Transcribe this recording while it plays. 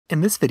In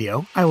this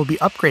video, I will be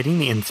upgrading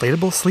the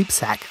inflatable sleep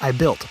sack I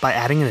built by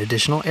adding an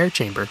additional air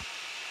chamber.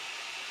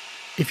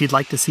 If you'd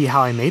like to see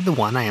how I made the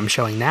one I am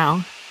showing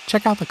now,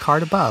 check out the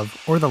card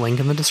above or the link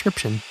in the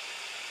description.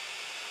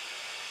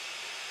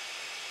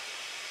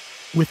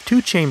 With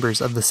two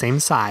chambers of the same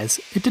size,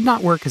 it did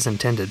not work as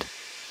intended.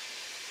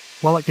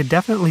 While it could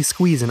definitely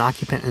squeeze an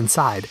occupant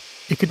inside,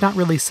 it could not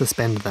really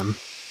suspend them.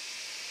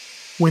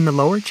 When the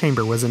lower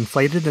chamber was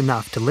inflated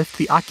enough to lift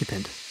the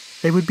occupant,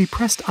 they would be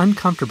pressed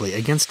uncomfortably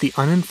against the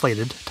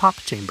uninflated top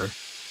chamber.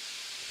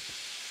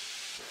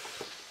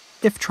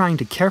 If trying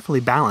to carefully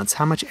balance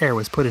how much air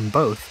was put in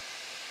both,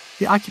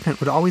 the occupant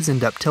would always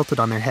end up tilted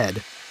on their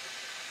head.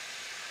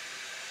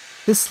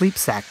 This sleep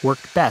sack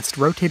worked best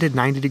rotated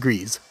 90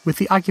 degrees, with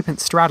the occupant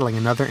straddling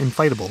another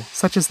inflatable,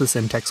 such as the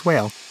Simtex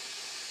whale.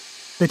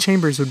 The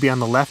chambers would be on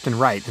the left and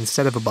right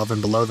instead of above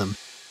and below them.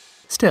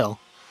 Still,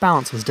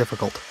 balance was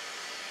difficult.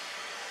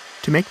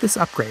 To make this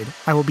upgrade,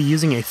 I will be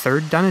using a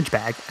third dunnage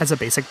bag as a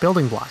basic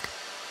building block.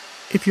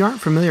 If you aren't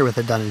familiar with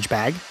a dunnage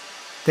bag,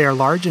 they are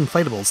large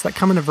inflatables that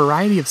come in a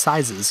variety of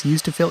sizes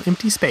used to fill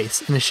empty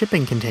space in a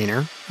shipping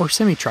container or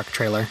semi-truck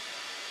trailer.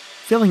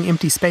 Filling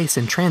empty space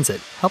in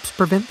transit helps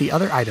prevent the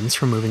other items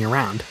from moving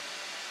around.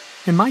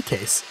 In my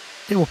case,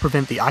 it will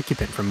prevent the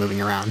occupant from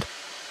moving around.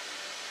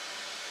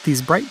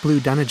 These bright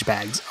blue dunnage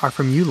bags are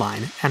from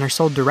Uline and are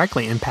sold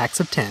directly in packs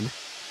of 10,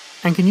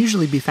 and can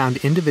usually be found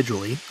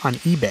individually on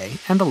eBay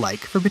and the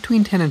like for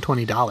between $10 and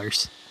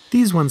 $20.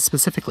 These ones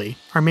specifically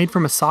are made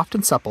from a soft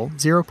and supple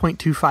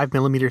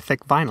 0.25mm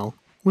thick vinyl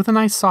with a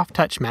nice soft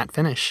touch matte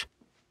finish.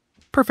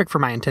 Perfect for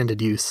my intended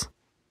use.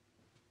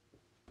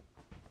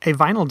 A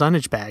vinyl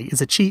dunnage bag is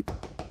a cheap,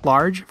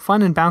 large,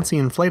 fun and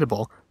bouncy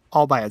inflatable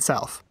all by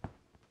itself.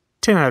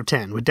 10 out of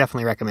 10 would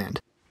definitely recommend.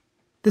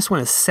 This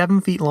one is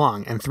 7 feet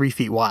long and 3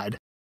 feet wide.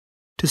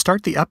 To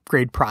start the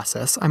upgrade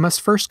process, I must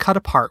first cut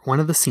apart one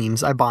of the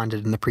seams I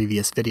bonded in the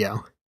previous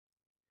video.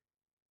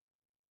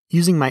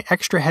 Using my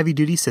extra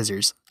heavy-duty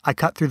scissors, I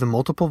cut through the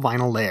multiple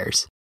vinyl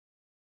layers.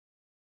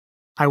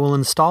 I will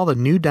install the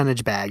new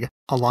dunnage bag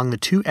along the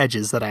two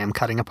edges that I am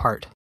cutting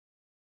apart.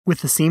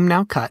 With the seam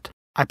now cut,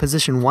 I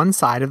position one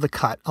side of the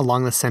cut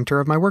along the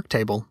center of my work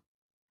table.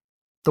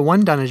 The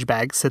one dunnage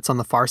bag sits on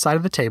the far side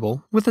of the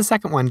table, with the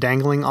second one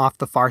dangling off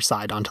the far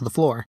side onto the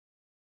floor.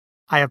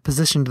 I have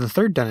positioned the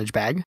third dunnage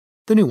bag,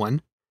 the new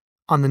one,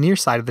 on the near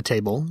side of the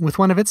table with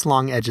one of its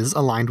long edges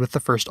aligned with the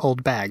first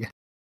old bag.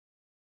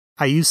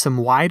 I use some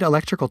wide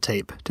electrical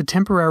tape to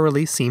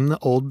temporarily seam the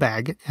old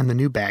bag and the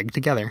new bag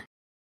together.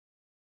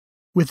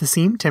 With the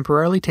seam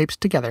temporarily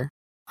taped together,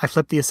 I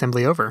flip the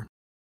assembly over.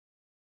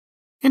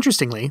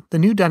 Interestingly, the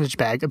new dunnage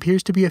bag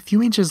appears to be a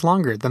few inches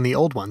longer than the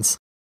old ones.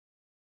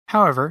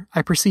 However,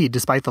 I proceed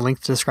despite the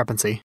length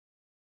discrepancy.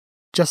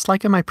 Just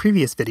like in my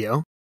previous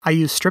video, I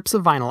use strips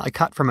of vinyl I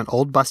cut from an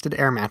old busted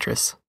air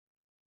mattress.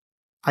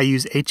 I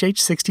use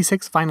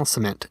HH66 vinyl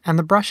cement and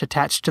the brush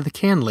attached to the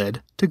can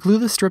lid to glue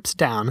the strips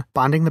down,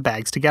 bonding the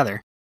bags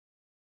together.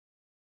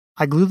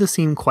 I glue the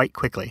seam quite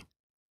quickly.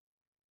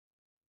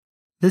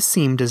 This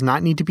seam does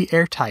not need to be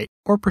airtight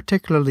or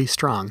particularly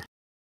strong.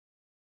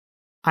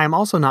 I am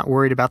also not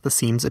worried about the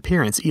seam's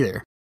appearance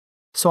either,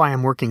 so I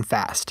am working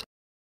fast.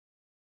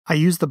 I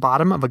use the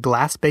bottom of a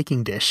glass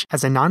baking dish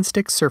as a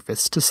non-stick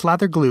surface to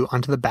slather glue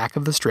onto the back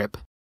of the strip,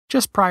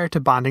 just prior to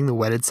bonding the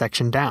wetted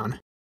section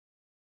down.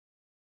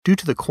 Due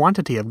to the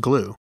quantity of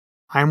glue,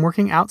 I am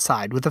working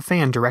outside with a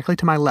fan directly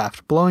to my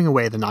left blowing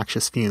away the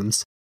noxious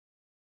fumes.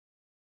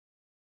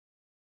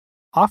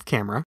 Off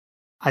camera,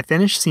 I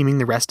finish seaming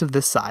the rest of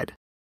this side,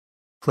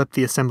 flip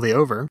the assembly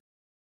over,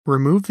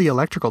 remove the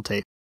electrical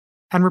tape,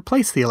 and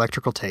replace the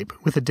electrical tape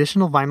with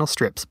additional vinyl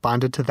strips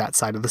bonded to that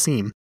side of the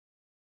seam.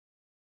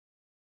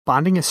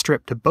 Bonding a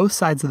strip to both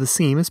sides of the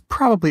seam is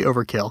probably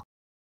overkill,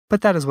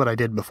 but that is what I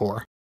did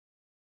before.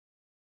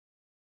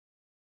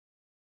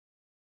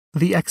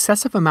 The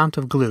excessive amount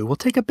of glue will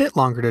take a bit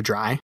longer to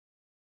dry,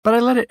 but I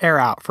let it air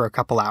out for a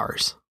couple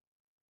hours.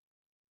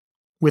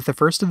 With the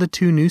first of the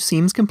two new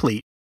seams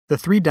complete, the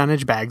 3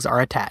 dunnage bags are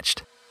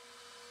attached.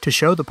 To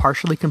show the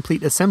partially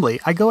complete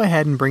assembly, I go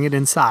ahead and bring it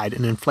inside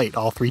and inflate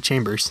all 3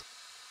 chambers.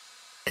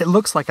 It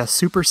looks like a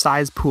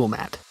super-sized pool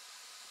mat.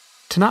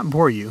 To not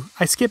bore you,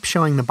 I skip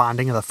showing the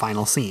bonding of the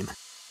final seam.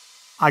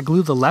 I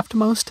glue the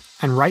leftmost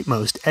and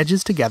rightmost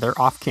edges together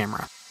off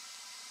camera.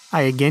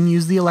 I again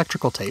use the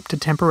electrical tape to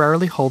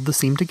temporarily hold the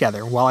seam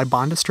together while I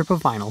bond a strip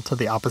of vinyl to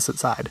the opposite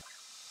side.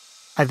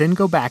 I then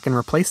go back and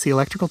replace the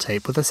electrical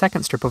tape with a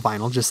second strip of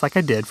vinyl just like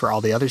I did for all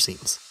the other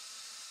seams.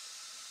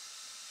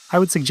 I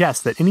would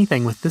suggest that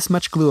anything with this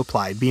much glue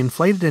applied be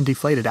inflated and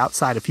deflated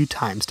outside a few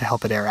times to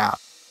help it air out.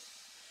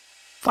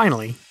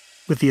 Finally,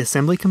 with the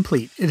assembly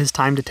complete, it is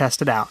time to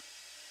test it out.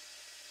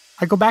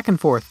 I go back and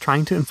forth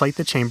trying to inflate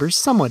the chambers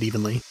somewhat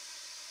evenly.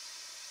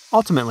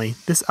 Ultimately,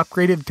 this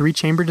upgraded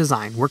 3-chamber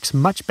design works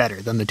much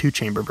better than the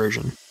 2-chamber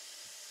version.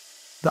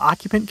 The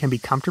occupant can be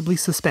comfortably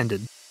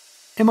suspended,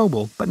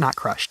 immobile but not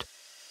crushed,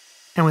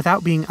 and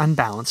without being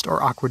unbalanced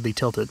or awkwardly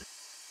tilted.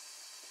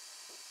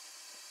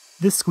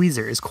 This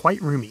squeezer is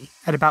quite roomy,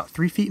 at about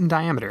 3 feet in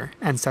diameter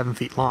and 7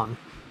 feet long.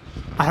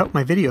 I hope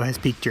my video has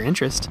piqued your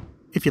interest.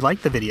 If you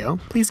liked the video,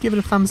 please give it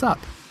a thumbs up.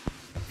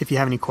 If you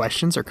have any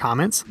questions or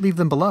comments, leave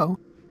them below.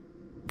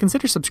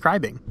 Consider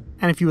subscribing,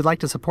 and if you would like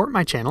to support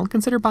my channel,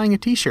 consider buying a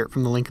t-shirt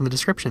from the link in the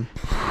description.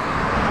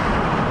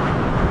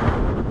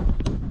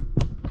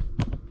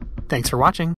 Thanks for watching.